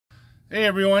Hey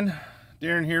everyone,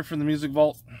 Darren here from the Music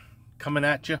Vault, coming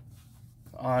at you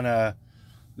on a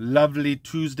lovely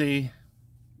Tuesday,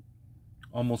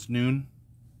 almost noon.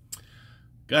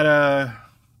 Got a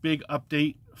big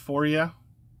update for you,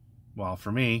 well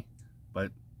for me,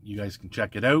 but you guys can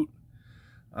check it out.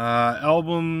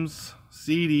 Albums,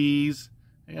 CDs,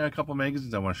 and a couple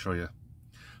magazines I want to show you.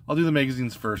 I'll do the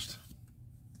magazines first.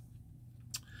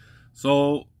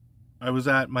 So I was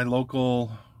at my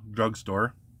local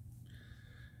drugstore,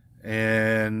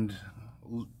 and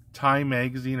Time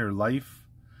Magazine or Life,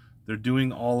 they're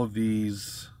doing all of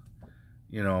these,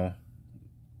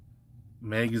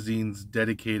 magazines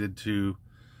dedicated to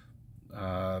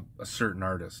a certain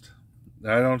artist.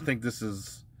 I don't think this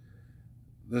is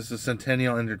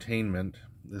Centennial Entertainment.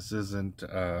 This isn't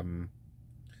Time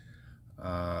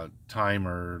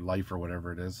or Life or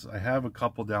whatever it is. I have a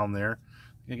couple down there.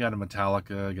 I got a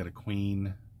Metallica, I got a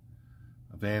Queen,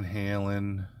 a Van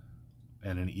Halen,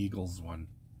 and an Eagles one.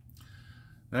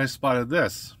 Then I spotted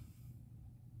this,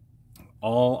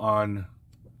 all on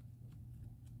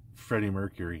Freddie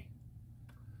Mercury.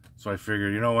 So I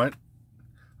figured, you know what?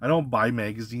 I don't buy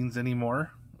magazines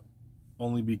anymore,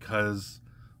 only because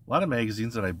a lot of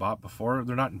magazines that I bought before,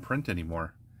 they're not in print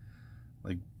anymore.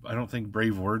 Like, I don't think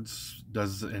Brave Words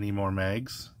does any more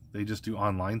mags. They just do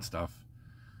online stuff.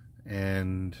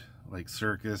 And like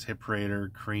Circus, Hit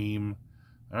Parader, Cream,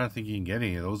 I don't think you can get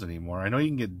any of those anymore. I know you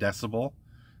can get Decibel,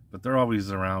 but they're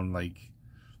always around, like,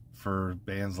 for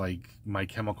bands like My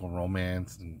Chemical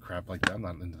Romance and crap like that. I'm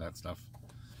not into that stuff.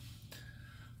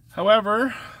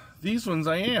 However, these ones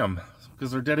I am,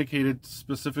 because they're dedicated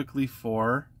specifically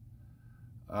for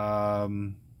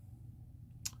certain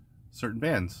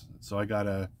bands. So I got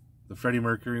the Freddie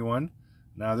Mercury one.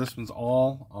 Now this one's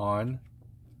all on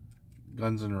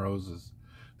Guns N' Roses.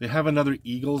 They have another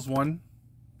Eagles one,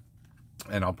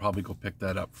 and I'll probably go pick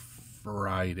that up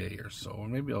Friday or so. Or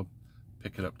maybe I'll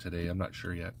pick it up today. I'm not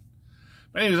sure yet.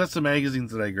 But anyways, that's the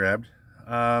magazines that I grabbed.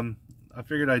 I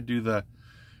figured I'd do the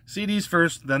CDs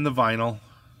first, then the vinyl,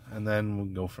 and then we'll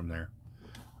go from there.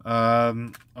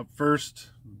 Up first,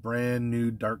 brand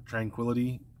new Dark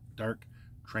Tranquillity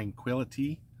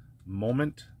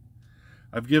Moment.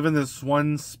 I've given this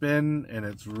one spin, and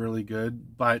it's really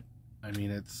good, but I mean,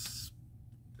 it's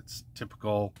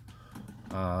typical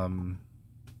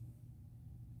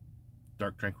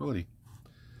Dark Tranquillity.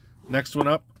 Next one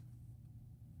up,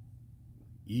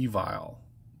 Evile,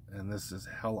 and this is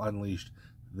Hell Unleashed.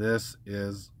 This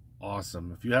is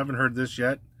awesome. If you haven't heard this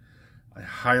yet, I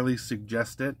highly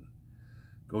suggest it.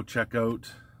 Go check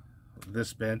out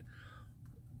this band.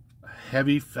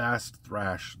 Heavy, fast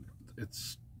thrash.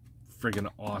 It's friggin'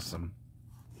 awesome.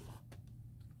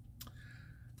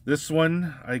 This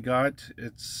one I got,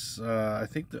 it's I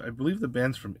believe the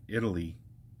band's from Italy,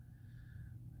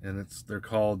 and they're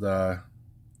called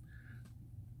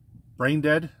Brain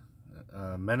Dead,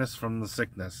 Menace from the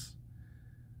Sickness.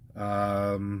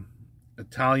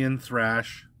 Italian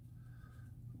thrash,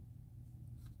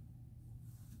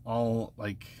 all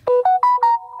like,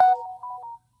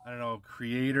 I don't know,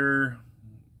 Creator,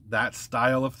 that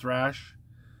style of thrash.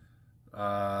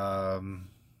 I'm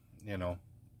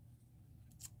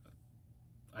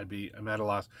at a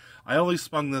loss. I only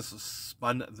spun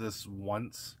this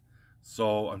once,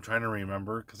 so I'm trying to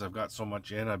remember, because I've got so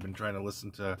much in. I've been trying to listen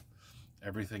to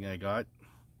everything I got.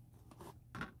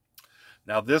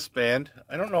 Now this band,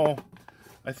 I don't know,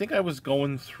 I think I was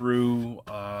going through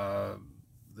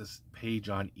this page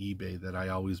on eBay that I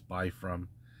always buy from,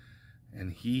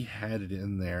 and he had it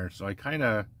in there, so I kind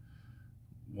of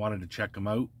wanted to check him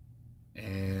out,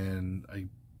 and I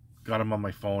got him on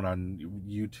my phone on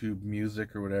YouTube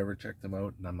Music or whatever, checked him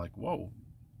out, and I'm like, whoa.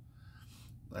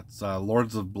 That's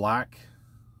Lords of Black.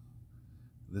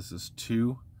 This is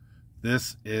 2.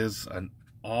 This is an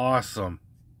awesome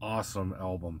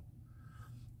album.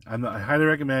 I highly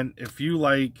recommend, if you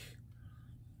like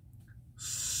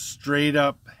straight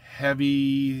up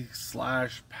heavy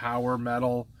 / power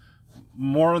metal,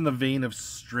 more in the vein of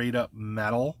straight up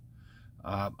metal,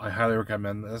 I highly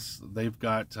recommend this. They've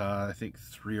got I think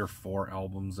 3 or 4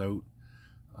 albums out.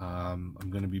 I'm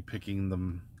going to be picking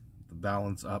the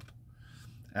balance up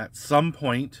at some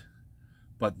point,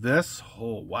 but this,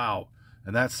 oh wow.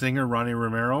 And that singer, Ronnie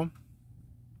Romero,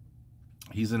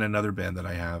 he's in another band that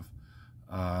I have.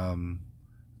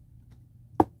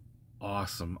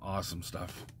 Awesome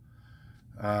stuff.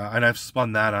 And I've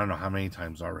spun that I don't know how many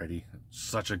times already.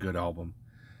 Such a good album.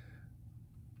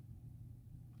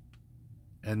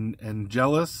 And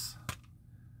Angelus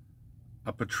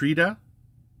Apatrida,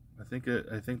 I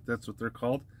think that's what they're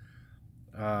called.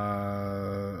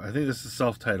 I think this is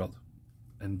self-titled.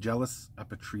 Angelus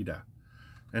Apatrida.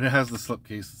 And it has the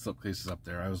slipcase. The slipcase is up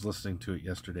there. I was listening to it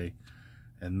yesterday.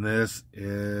 And this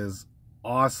is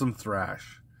awesome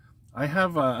thrash. I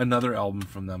have another album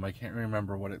from them. I can't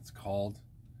remember what it's called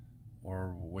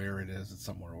or where it is. It's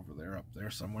somewhere over there, up there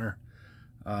somewhere.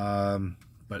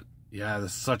 But yeah,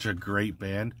 this is such a great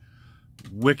band.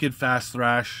 Wicked fast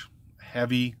thrash,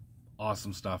 heavy,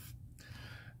 awesome stuff.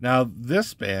 Now,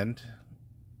 this band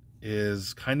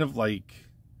is kind of like,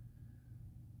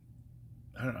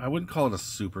 I wouldn't call it a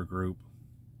super group.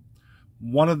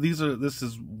 This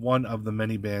is one of the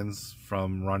many bands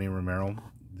from Ronnie Romero,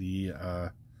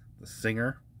 the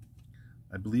singer.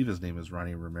 I believe his name is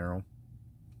Ronnie Romero.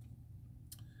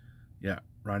 Yeah,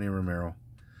 Ronnie Romero.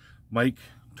 Mike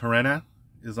Torena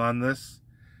is on this,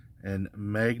 and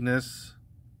Magnus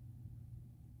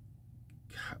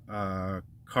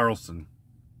Carlson.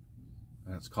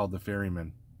 And it's called The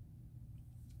Ferryman.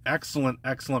 Excellent,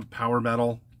 excellent power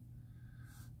metal.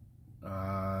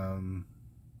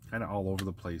 Kind of all over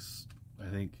the place. I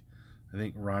think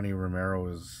Ronnie Romero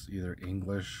is either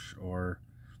English, or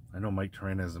I know Mike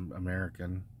Torena is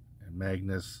American, and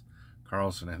Magnus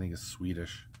Carlson I think is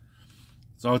Swedish.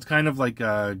 So it's kind of like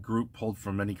a group pulled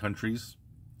from many countries.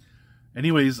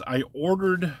 Anyways, I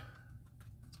ordered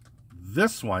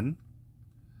this one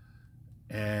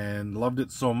and loved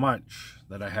it so much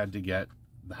that I had to get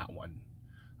that one.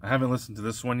 I haven't listened to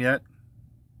this one yet,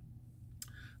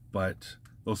 but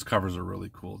those covers are really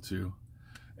cool too.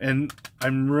 And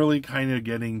I'm really kind of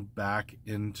getting back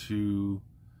into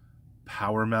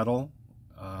power metal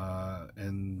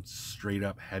and straight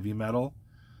up heavy metal.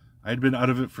 I'd been out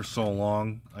of it for so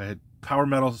long. Power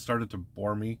metal started to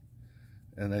bore me,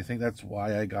 and I think that's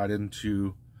why I got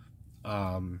into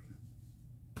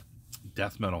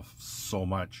death metal so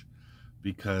much,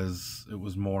 because it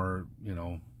was more, you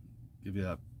know, give you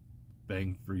that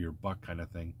bang for your buck kind of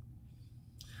thing.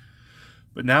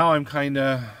 But now I'm kind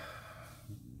of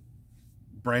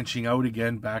branching out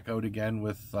again, back out again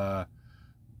with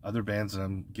other bands, and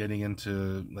I'm getting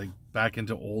into, like, back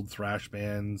into old thrash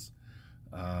bands,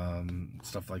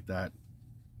 stuff like that.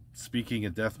 Speaking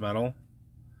of death metal,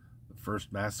 the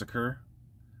first Massacre,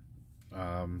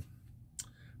 From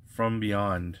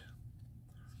Beyond.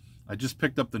 I just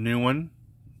picked up the new one,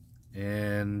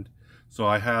 and so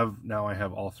I have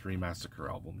all 3 Massacre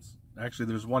albums. Actually,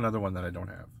 there's one other one that I don't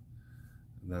have,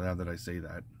 now that I say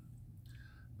that.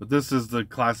 But this is the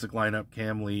classic lineup: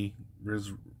 Cam Lee,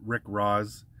 Rick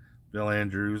Ross, Bill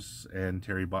Andrews, and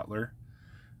Terry Butler.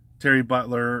 Terry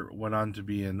Butler went on to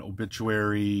be in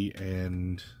Obituary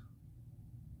and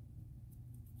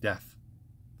Death.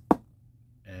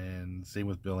 And same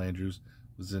with Bill Andrews,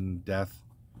 was in Death.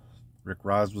 Rick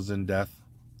Ross was in Death.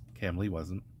 Cam Lee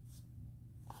wasn't.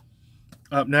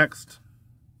 Up next,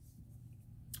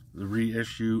 the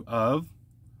reissue of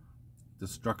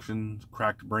Destruction's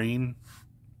Cracked Brain.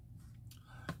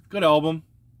 Good album.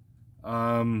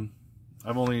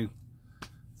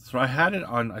 I had it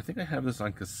on, I think I have this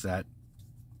on cassette,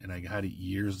 and I had it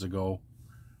years ago,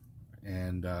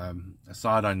 and I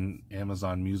saw it on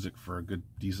Amazon Music for a good,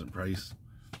 decent price,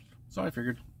 so I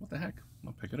figured, what the heck,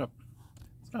 I'll pick it up.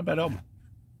 It's not a bad album.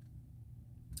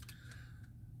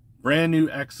 Brand New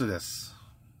Exodus.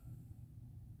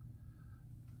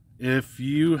 If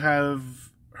you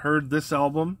have heard this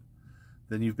album,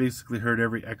 then you've basically heard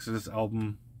every Exodus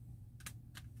album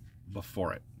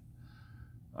before it.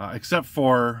 Except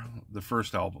for the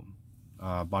first album,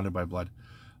 Bonded by Blood.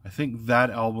 I think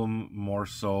that album more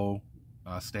so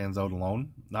stands out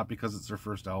alone. Not because it's their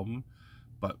first album,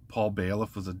 but Paul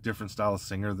Baloff was a different style of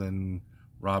singer than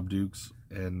Rob Dukes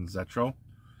and Zetro.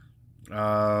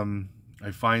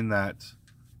 I find that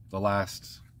the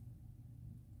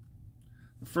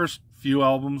first few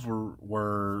albums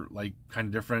were like kind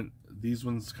of different. These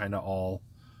ones kind of all,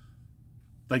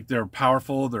 like, they're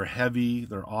powerful, they're heavy,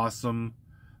 they're awesome.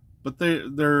 But they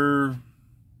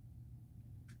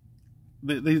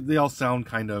all sound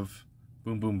kind of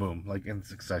boom, boom, boom, like in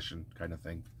succession kind of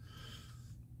thing.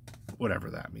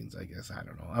 Whatever that means, I guess. I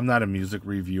don't know. I'm not a music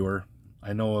reviewer.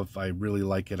 I know if I really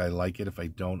like it, I like it. If I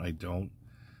don't, I don't.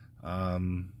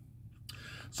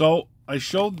 So I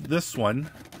showed this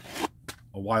one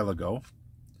a while ago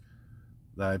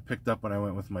that I picked up when I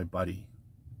went with my buddy.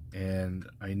 And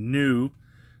I knew,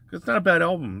 it's not a bad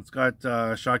album. It's got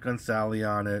Shotgun Sally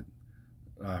on it,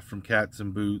 from Cats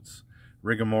and Boots,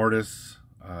 Rigor Mortis,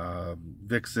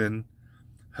 Vixen,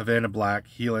 Havana Black,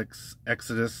 Helix,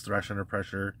 Exodus, Thrash Under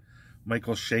Pressure,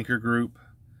 Michael Schenker Group,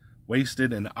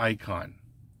 Wasted, and Icon.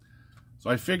 So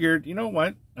I figured, you know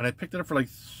what? And I picked it up for like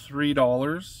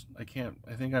 $3. I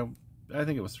think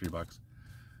it was $3.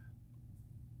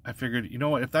 I figured, you know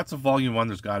what? If that's a volume 1,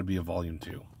 there's got to be a volume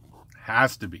 2.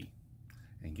 Has to be.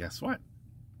 And guess what?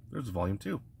 There's a volume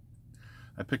 2.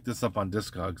 I picked this up on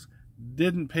Discogs.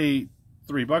 Didn't pay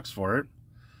 $3 for it.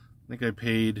 I think I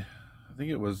paid,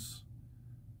 I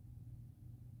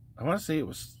want to say it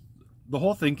was, the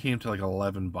whole thing came to like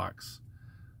 $11.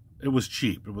 It was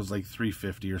cheap. It was like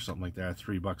 $3.50 or something like that.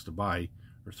 $3 to buy,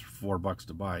 or $4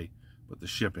 to buy, but the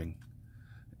shipping.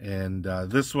 And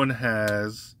this one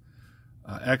has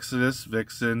Exodus,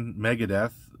 Vixen,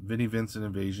 Megadeth, Vinnie Vincent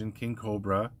Invasion, King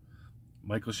Cobra,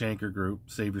 Michael Schenker Group,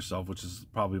 Save Yourself, which is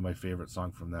probably my favorite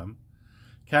song from them,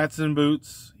 Cats in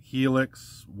Boots,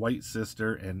 Helix, White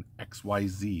Sister, and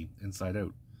XYZ, Inside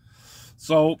Out.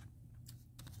 So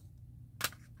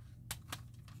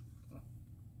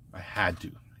I had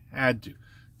to.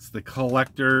 It's the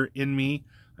collector in me.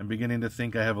 I'm beginning to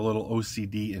think I have a little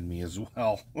OCD in me as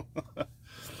well.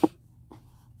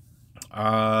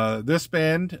 This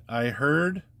band I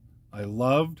heard, I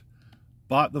loved,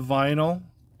 bought the vinyl,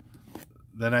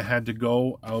 then I had to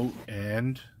go out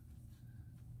and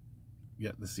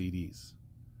get the CDs.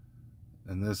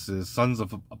 And this is Sons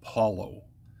of Apollo.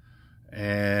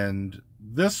 And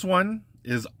this one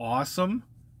is awesome.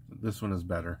 This one is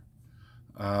better.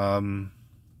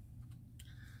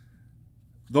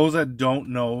 Those that don't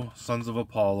know Sons of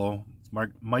Apollo, it's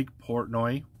Mike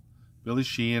Portnoy, Billy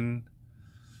Sheehan,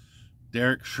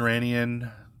 Derek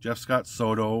Sheranian, Jeff Scott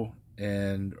Soto,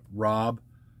 and Rob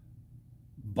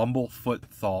Bumblefoot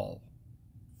Thal,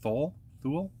 I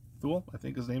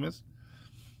think his name is.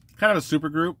 Kind of a super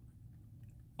group.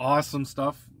 Awesome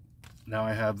stuff. Now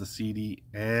I have the CD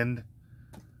and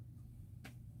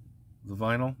the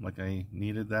vinyl, like I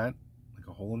needed that, like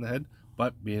a hole in the head.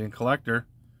 But being a collector,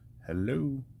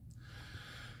 hello.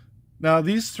 Now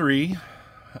these three,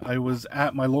 I was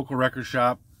at my local record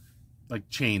shop, like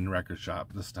chain record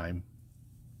shop this time.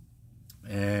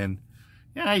 And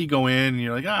yeah, you go in and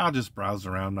you're like, I'll just browse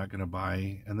around, I'm not going to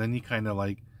buy. And then you kind of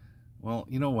like, well,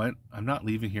 you know what? I'm not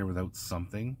leaving here without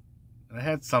something. And I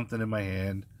had something in my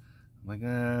hand. I'm like,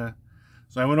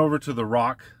 So I went over to the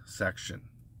rock section.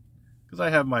 Because I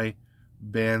have my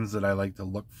bands that I like to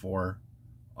look for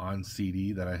on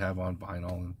CD that I have on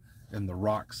vinyl, and in the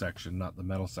rock section, not the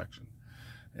metal section.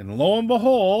 And lo and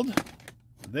behold,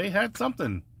 they had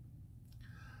something.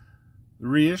 The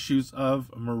reissues of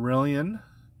Marillion,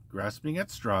 Grasping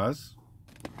at Straws,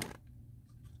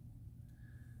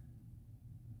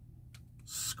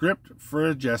 Script for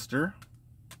a Jester,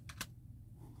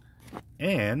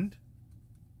 and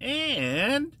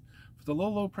for the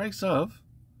low price of,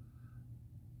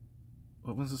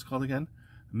 what was this called again?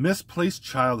 Misplaced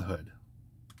Childhood.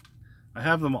 I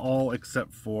have them all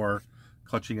except for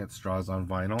Clutching at Straws on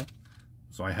vinyl,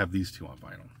 so I have these two on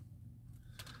vinyl.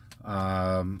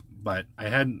 But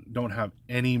I don't have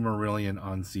any Marillion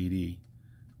on CD.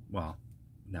 Well,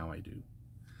 now I do.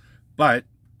 But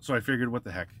so I figured, what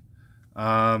the heck?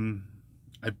 I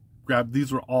grabbed,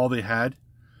 these were all they had.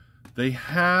 They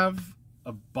have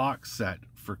a box set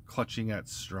for Clutching at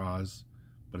Straws,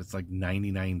 but it's like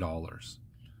 $99.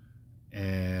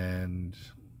 And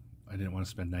I didn't want to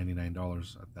spend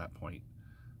 $99 at that point.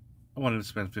 I wanted to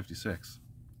spend $56.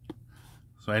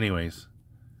 So anyways,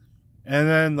 and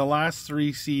then the last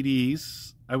three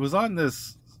CDs, I was on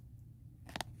this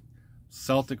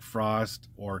Celtic Frost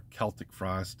or Celtic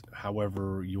Frost,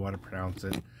 however you want to pronounce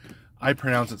it. I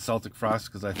pronounce it Celtic Frost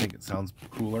because I think it sounds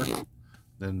cooler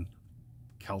than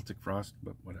Celtic Frost,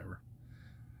 but whatever.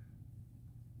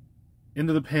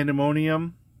 Into the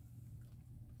Pandemonium.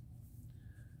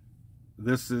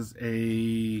 This is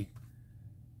a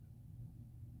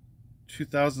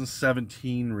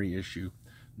 2017 reissue.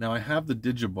 Now I have the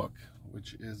Digibook,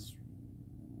 which is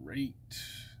right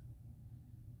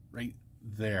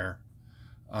there.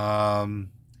 And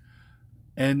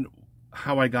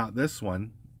how I got this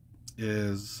one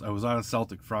is I was on a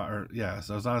Celtic Frost,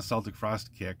 I was on a Celtic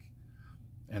Frost kick,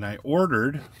 and I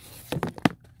ordered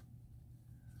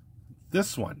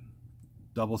this one,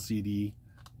 double CD,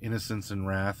 Innocence and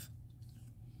Wrath,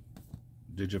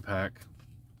 Digipack.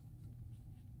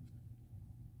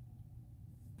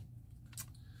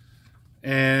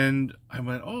 And I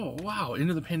went, oh wow,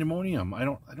 Into the Pandemonium. I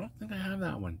don't think I have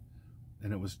that one.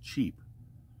 And it was cheap.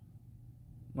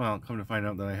 Well, come to find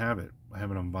out that I have it. I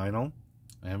have it on vinyl.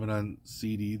 I have it on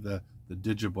CD, the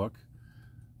Digibook.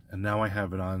 And now I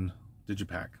have it on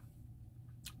Digipack.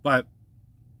 But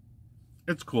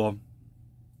it's cool.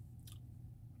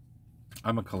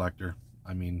 I'm a collector.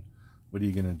 I mean, what are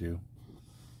you gonna do?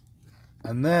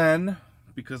 And then,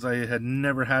 because I had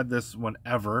never had this one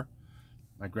ever,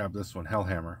 I grabbed this one,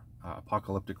 Hellhammer,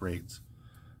 Apocalyptic Raids.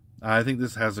 I think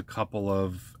this has a couple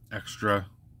of extra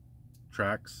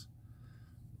tracks,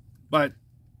 but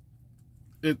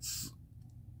it's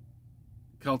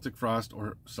Celtic Frost,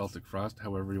 or Celtic Frost,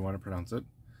 however you want to pronounce it.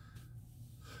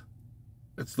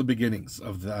 It's the beginnings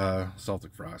of the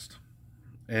Celtic Frost.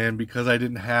 And because I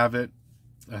didn't have it,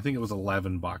 I think it was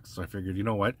 $11, so I figured, you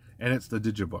know what? And it's the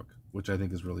Digibook, which I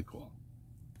think is really cool.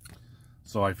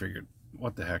 So I figured,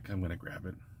 what the heck, I'm going to grab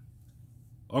it.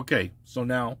 Okay, so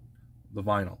now, the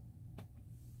vinyl.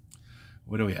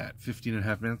 What are we at? 15 and a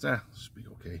half minutes? Should be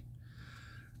okay.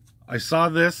 I saw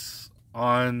this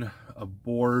on a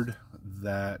board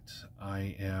that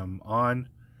I am on.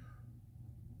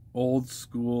 Old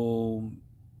School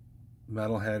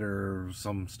Metalhead or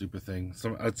some stupid thing.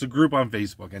 It's a group on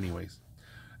Facebook anyways.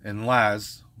 And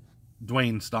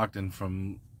Dwayne Stockton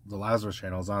from the Lazarus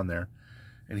channel is on there.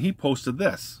 And he posted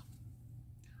this.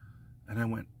 And I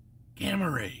went,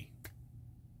 Gamma Ray.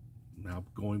 Now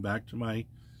going back to my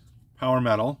power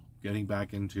metal, getting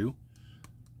back into.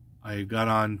 I got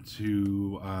on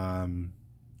to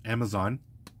Amazon.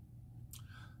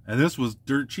 And this was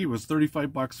dirt cheap. It was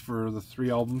 $35 for the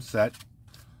 3-album set.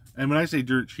 And when I say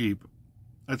dirt cheap,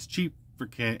 that's cheap for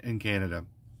in Canada.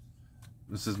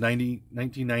 This is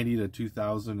 1990 to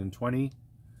 2020.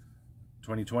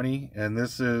 And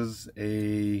this is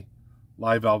a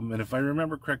live album. And if I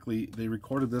remember correctly, they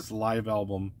recorded this live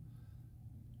album.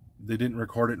 They didn't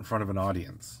record it in front of an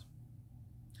audience.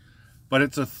 But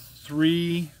it's a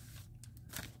 3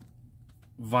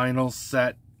 vinyl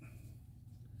set.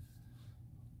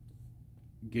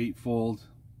 Gatefold.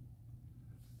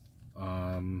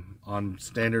 On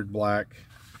standard black.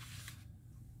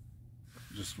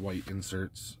 Just white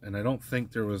inserts. And I don't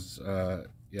think there was,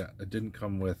 yeah, it didn't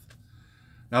come with.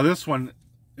 Now this one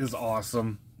is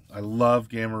awesome. I love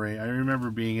Gamma Ray. I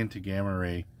remember being into Gamma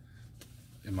Ray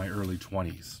in my early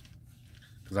 20s.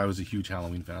 Because I was a huge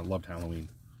Halloween fan. I loved Halloween.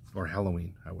 Or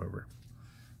Halloween, however.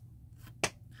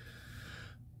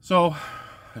 So,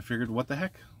 I figured, what the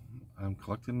heck? I'm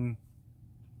collecting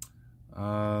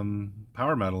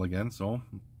power metal again, so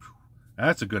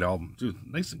that's a good album. Dude,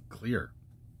 nice and clear.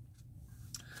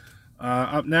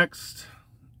 Up next,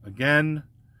 again,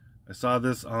 I saw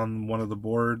this on one of the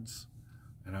boards,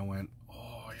 and I went,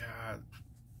 oh yeah,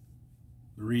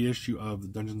 the reissue of the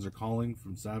Dungeons Are Calling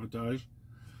from Savatage.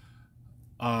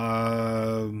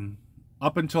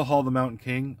 Up until Hall of the Mountain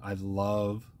King, I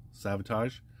love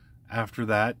Savatage. After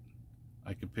that,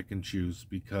 I could pick and choose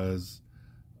because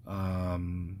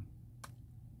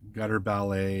Gutter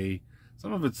Ballet,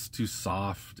 some of it's too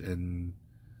soft and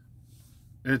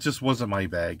it just wasn't my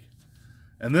bag.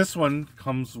 And this one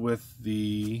comes with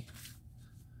the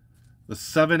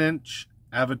 7-inch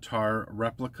Avatar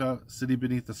replica City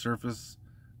Beneath the Surface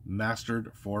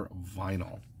mastered for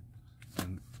vinyl.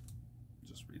 And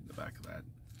just read the back of that.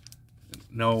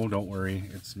 No, don't worry,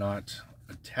 it's not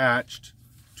attached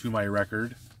to my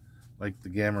record like the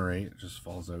Gamma Ray. It just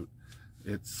falls out.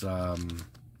 It's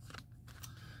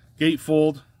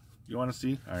gatefold. You want to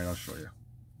see? All right, I'll show you.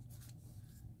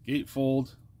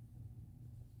 Gatefold.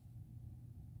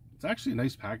 It's actually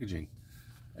nice packaging.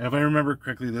 And if I remember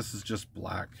correctly, this is just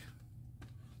black.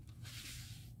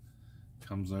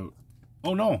 Comes out.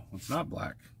 Oh no, it's not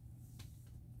black.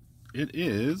 It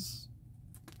is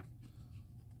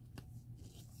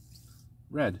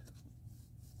red.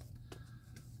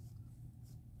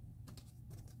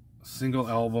 Single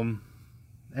album.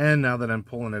 And now that I'm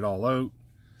pulling it all out,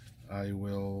 I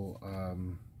will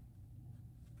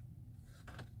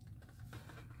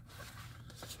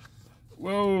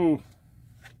whoa,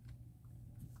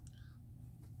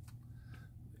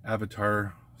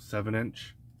 Avatar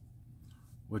 7-inch,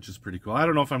 which is pretty cool. I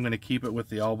don't know if I'm going to keep it with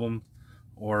the album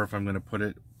or if I'm going to put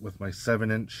it with my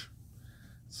 7-inch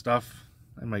stuff.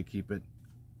 I might keep it.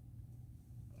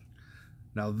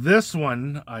 Now this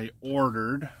one I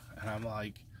ordered, and I'm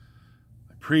like,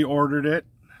 I pre-ordered it,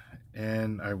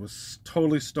 and I was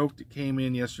totally stoked it came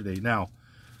in yesterday. Now,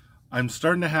 I'm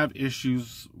starting to have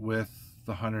issues with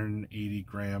the 180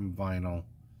 gram vinyl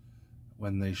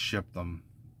when they ship them.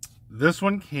 This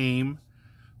one came,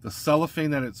 the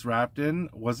cellophane that it's wrapped in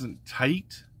wasn't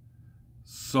tight,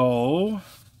 so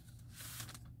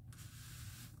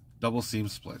double seam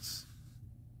splits.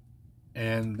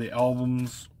 And the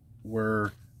albums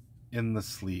were in the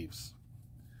sleeves.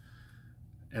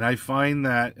 And I find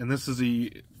that, and this is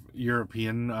a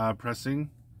European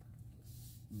pressing.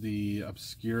 The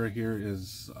Obscura here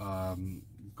is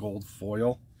gold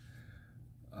foil.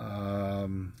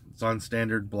 It's on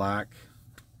standard black.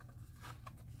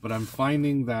 But I'm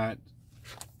finding that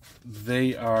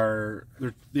the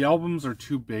albums are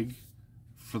too big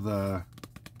for the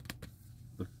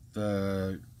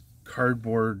the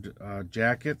cardboard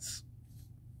jackets.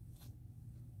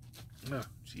 Oh,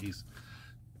 jeez.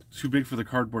 Too big for the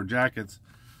cardboard jackets.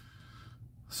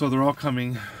 So they're all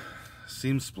coming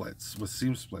seam splits, with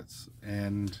seam splits.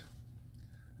 And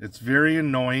it's very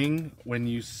annoying when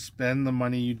you spend the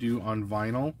money you do on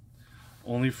vinyl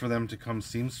only for them to come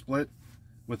seam split,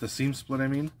 with a seam split I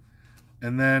mean,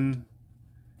 and then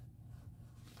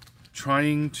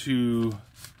trying to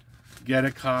get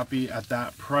a copy at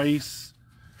that price,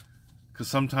 because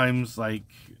sometimes, like,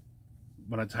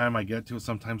 by the time I get to it,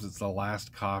 sometimes it's the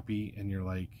last copy, and you're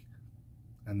like,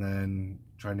 and then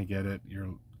trying to get it,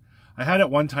 I had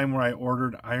it one time where I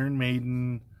ordered Iron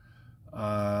Maiden,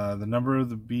 the Number of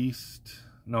the Beast,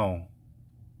 no,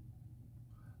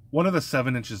 one of the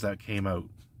 7-inches that came out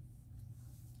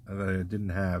that I didn't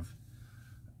have,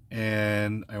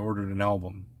 and I ordered an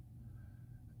album,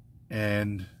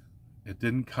 and it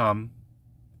didn't come.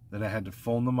 Then I had to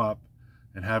phone them up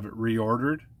and have it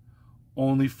reordered,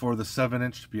 only for the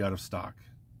 7-inch to be out of stock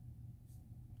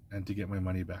and to get my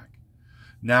money back.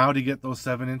 Now to get those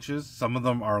 7 inches, some of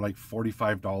them are like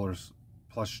 $45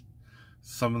 plus.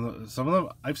 Some of them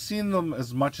I've seen them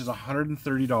as much as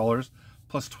 $130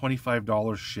 plus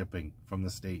 $25 shipping from the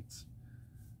States.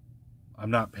 I'm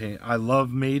not paying. I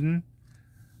love Maiden.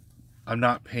 I'm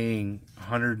not paying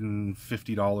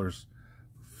 $150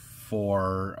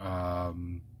 for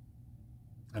an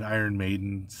Iron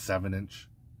Maiden 7-inch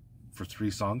for 3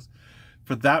 songs.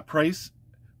 For that price,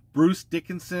 Bruce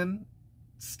Dickinson,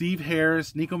 Steve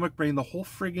Harris, Nico McBrain, the whole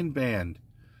friggin' band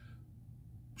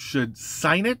should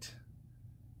sign it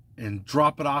and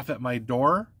drop it off at my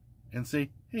door and say,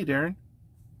 hey Darren,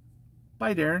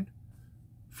 bye Darren,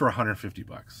 for 150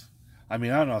 bucks. I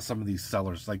mean, I don't know, some of these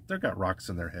sellers, like, they've got rocks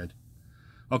in their head.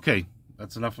 Okay,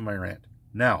 that's enough of my rant.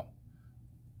 Now,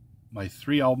 my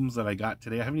 3 albums that I got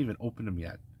today, I haven't even opened them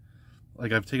yet.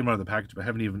 Like, I've taken them out of the package, but I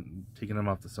haven't even taken them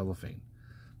off the cellophane.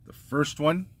 The first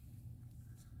one,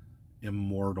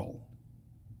 Immortal,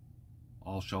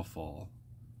 All Shall Fall.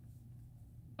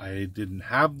 I didn't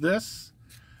have this,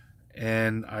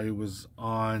 and I was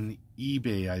on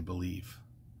eBay, I believe.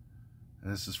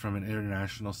 And this is from an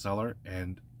international seller,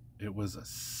 and it was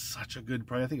such a good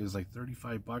price. I think it was like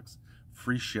 35 bucks,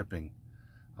 free shipping.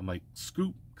 I'm like,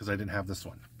 scoop, because I didn't have this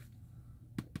one.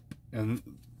 And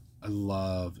I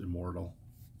love Immortal.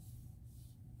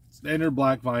 Standard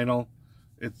black vinyl.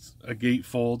 It's a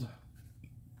gatefold.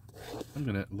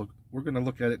 We're gonna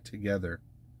look at it together.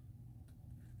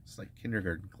 It's like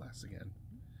kindergarten class again.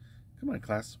 Come on,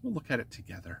 class, we'll look at it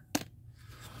together.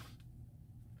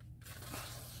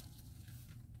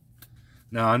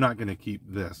 Now, I'm not gonna keep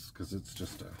this because it's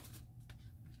just a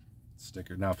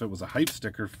sticker. Now, if it was a hype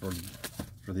sticker for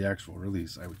the actual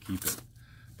release, I would keep it.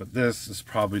 But this is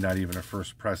probably not even a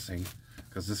first pressing,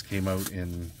 because this came out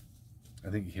in,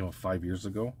 I think it came out 5 years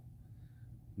ago.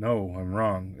 No, I'm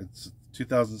wrong. It's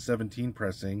 2017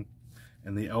 pressing,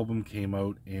 and the album came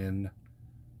out in,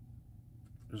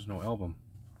 there's no album.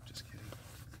 Just kidding.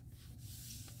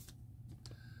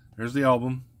 There's the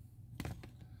album.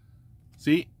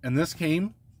 See, and this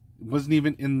it wasn't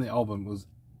even in the album. It was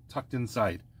tucked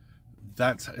inside.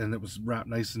 And it was wrapped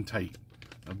nice and tight.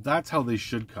 Now, that's how they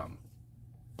should come.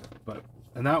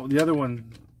 The other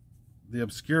one, the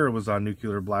Obscura, was on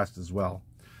Nuclear Blast as well.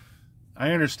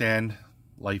 I understand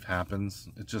life happens.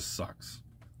 It just sucks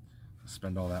to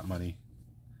spend all that money.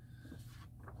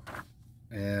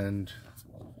 And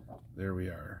there we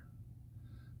are.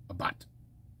 Abat,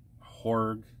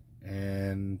 Horg,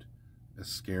 and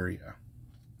Iscaria.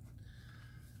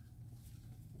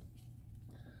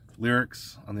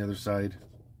 Lyrics on the other side.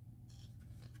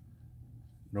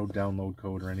 No download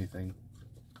code or anything.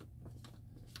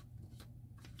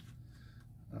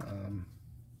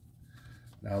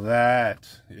 Now that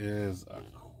is a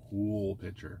cool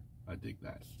picture. I dig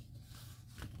that.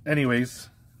 Anyways,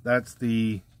 that's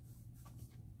the...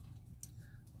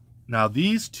 Now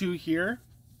these two here,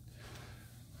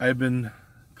 I've been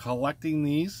collecting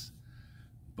these,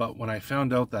 but when I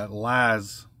found out that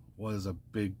Laz was a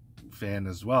big fan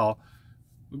as well,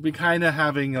 we've been kind of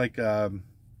having like we're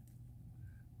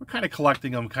kind of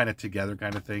collecting them kind of together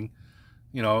kind of thing.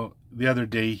 You know, the other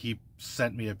day he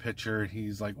sent me a picture.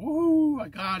 He's like, "Woo, I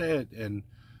got it." And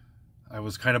I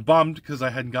was kind of bummed because I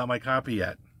hadn't got my copy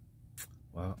yet.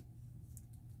 Well,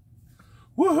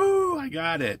 woohoo, I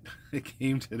got it. It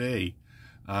came today.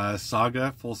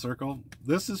 Saga Full Circle.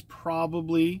 This is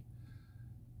probably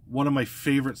one of my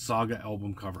favorite Saga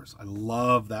album covers. I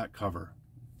love that cover.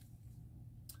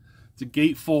 It's a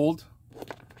gatefold.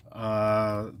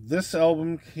 This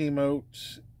album came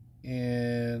out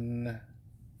in...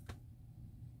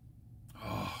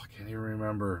 Oh, even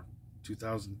remember,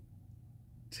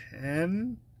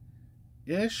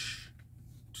 2010-ish?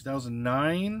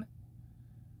 2009?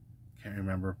 Can't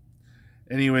remember.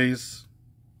 Anyways,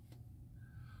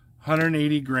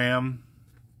 180 gram.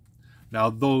 Now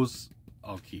those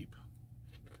I'll keep.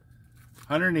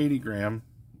 180 gram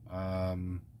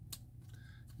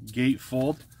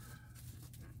gatefold.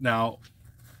 Now,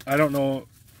 I don't know.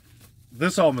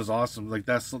 This album is awesome. Like,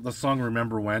 that's the song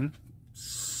 "Remember When."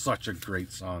 Such a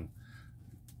great song.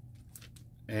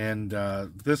 And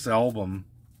this album,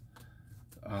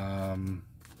 oh, come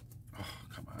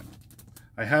on.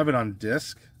 I have it on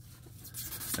disc.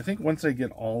 I think once I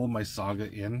get all of my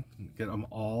Saga in, get them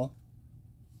all.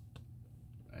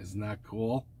 Isn't that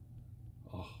cool?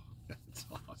 Oh, that's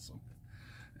awesome.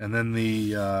 And then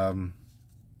the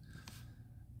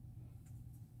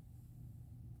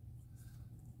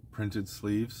printed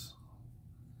sleeves.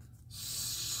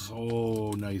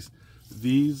 So nice.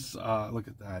 These, look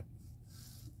at that.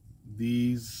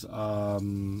 These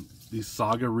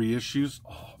Saga reissues.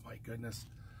 Oh my goodness.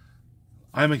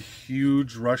 I'm a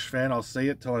huge Rush fan. I'll say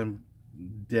it till I'm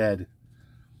dead.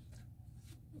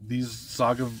 These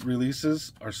Saga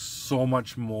releases are so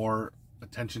much more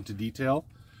attention to detail.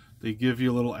 They give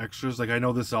you little extras. Like, I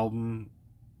know this album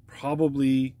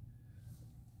probably,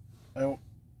 I don't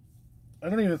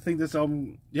even think this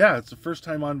album, yeah, it's the first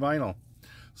time on vinyl.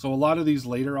 So a lot of these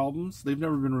later albums, they've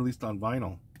never been released on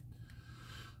vinyl.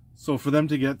 So for them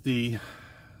to get the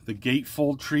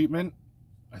gatefold treatment,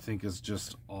 I think is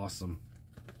just awesome.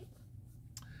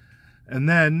 And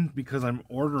then, because I'm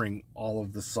ordering all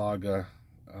of the Saga,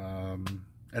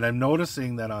 and I'm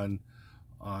noticing that on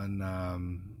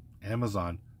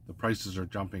Amazon, the prices are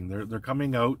jumping. They're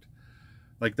coming out.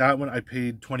 Like that one I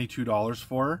paid $22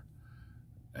 for,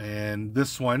 and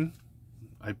this one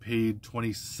I paid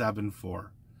 $27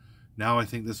 for. Now I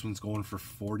think this one's going for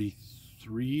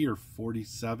 $43 or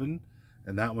 $47,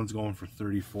 and that one's going for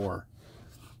 $34.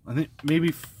 I think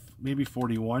maybe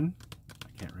 $41. I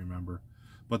can't remember.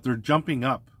 But they're jumping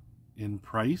up in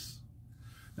price.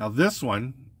 Now this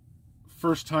one,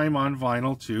 first time on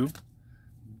vinyl too.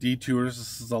 Detours,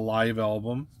 this is a live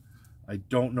album. I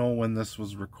don't know when this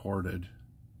was recorded.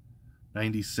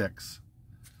 96.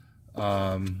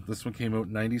 This one came out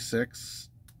in 96.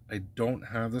 I don't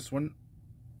have this one.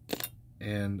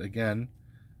 And again,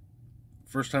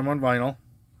 first time on vinyl.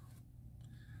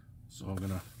 So I'm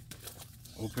gonna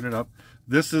open it up.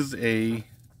 This is a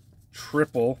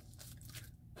triple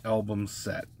album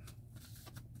set.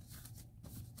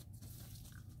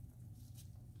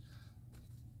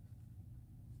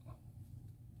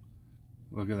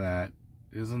 Look at that.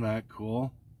 Isn't that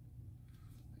cool?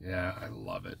 Yeah, I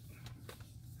love it.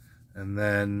 And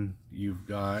then you've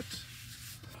got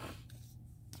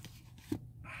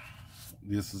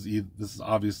this is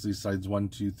obviously sides 1,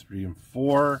 2, 3, and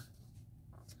 4.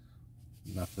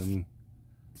 Nothing.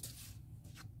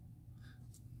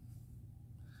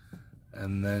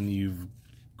 And then you've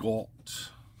got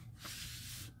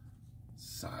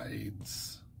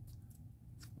sides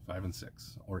 5 and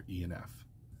 6, or E and F.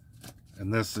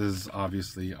 And this is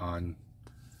obviously on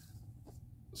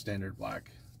standard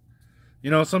black. You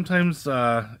know, sometimes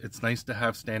it's nice to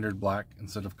have standard black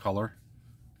instead of color,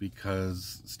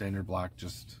 because standard black,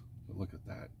 just look at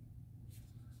that.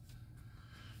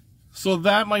 So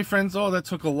that, my friends, oh, that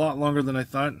took a lot longer than I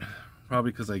thought.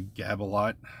 Probably because I gab a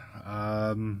lot.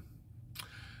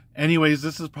 Anyways,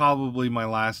 this is probably my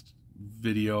last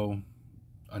video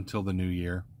until the new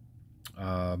year.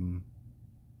 I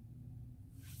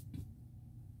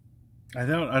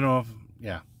don't know if,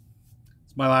 yeah,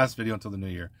 it's my last video until the new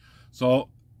year. So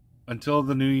until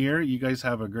the new year, you guys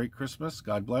have a great Christmas.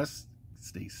 God bless.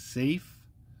 Stay safe.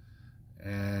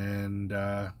 And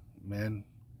man,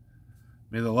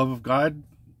 may the love of God,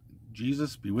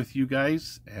 Jesus, be with you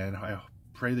guys. And I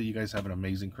pray that you guys have an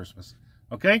amazing Christmas.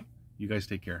 Okay? You guys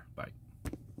take care. Bye.